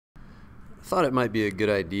thought it might be a good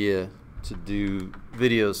idea to do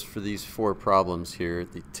videos for these 4 problems here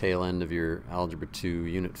at the tail end of your Algebra 2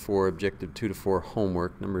 Unit 4 Objective 2 to 4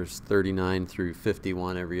 homework, numbers 39 through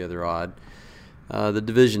 51, every other odd, the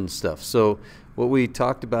division stuff. So what we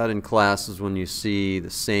talked about in class is when you see the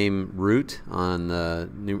same root on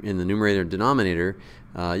in the numerator and denominator,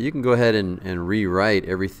 you can go ahead and rewrite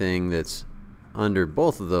everything that's under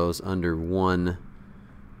both of those under one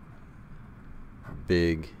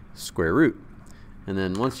big square root. And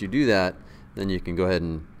then once you do that, then you can go ahead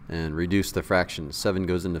and reduce the fraction. 7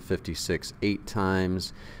 goes into 56 8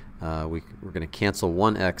 times. We're going to cancel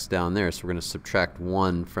one x down there, so we're going to subtract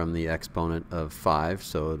 1 from the exponent of 5.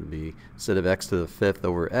 So it'll be, instead of x to the 5th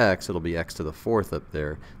over x, it'll be x to the 4th up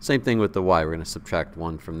there. Same thing with the y. We're going to subtract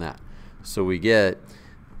 1 from that. So we get,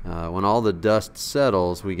 when all the dust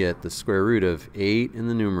settles, we get the square root of 8 in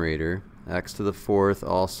the numerator, x to the 4th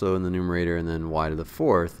also in the numerator, and then y to the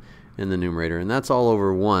 4th in the numerator. And that's all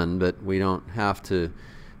over 1, but we don't have to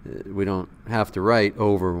write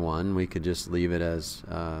over 1. We could just leave it as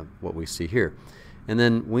what we see here. And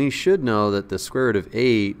then we should know that the square root of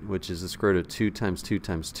 8, which is the square root of 2 times 2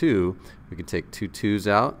 times 2, we can take 2 2's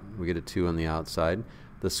out. We get a 2 on the outside.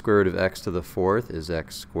 The square root of x to the 4th is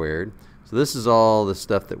x squared. So this is all the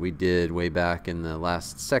stuff that we did way back in the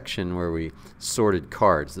last section where we sorted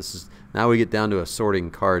cards. Now we get down to a sorting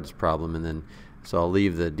cards problem, and then so I'll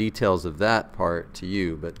leave the details of that part to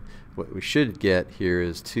you. But what we should get here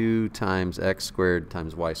is 2 times x squared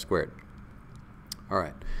times y squared. All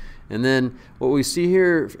right. And then what we see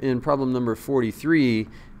here in problem number 43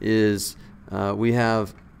 is we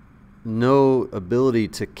have no ability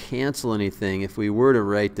to cancel anything. If we were to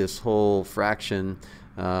write this whole fraction,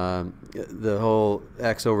 the whole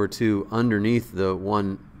x over 2 underneath the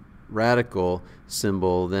one radical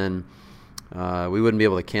symbol, then we wouldn't be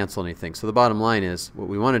able to cancel anything. So the bottom line is, what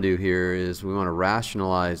we want to do here is we want to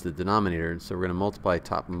rationalize the denominator. So we're going to multiply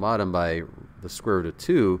top and bottom by the square root of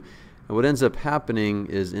 2. And what ends up happening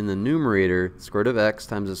is in the numerator, the square root of x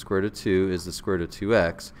times the square root of 2 is the square root of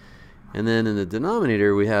 2x. And then in the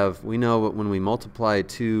denominator, we know that when we multiply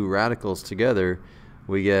two radicals together,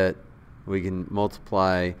 we can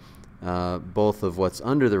multiply both of what's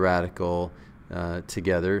under the radical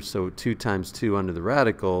together. So 2 times 2 under the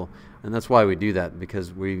radical. And that's why we do that,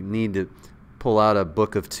 because we need to pull out a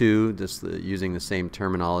book of 2, just using the same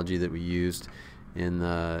terminology that we used in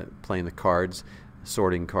playing the cards,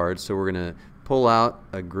 sorting cards. So we're going to pull out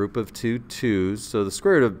a group of 2 2's. So the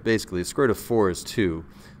square root of, basically, the square root of 4 is 2.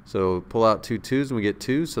 So pull out 2 2's and we get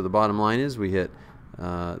 2. So the bottom line is we hit,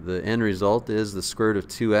 the end result is the square root of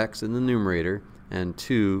 2x in the numerator and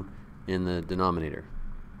 2 in the denominator.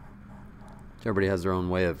 Everybody has their own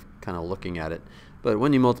way of kind of looking at it. But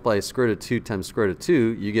when you multiply square root of 2 times square root of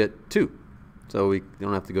 2, you get 2. So we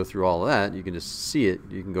don't have to go through all of that. You can just see it.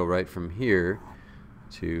 You can go right from here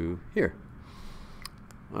to here.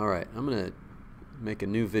 All right, I'm going to make a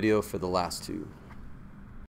new video for the last two.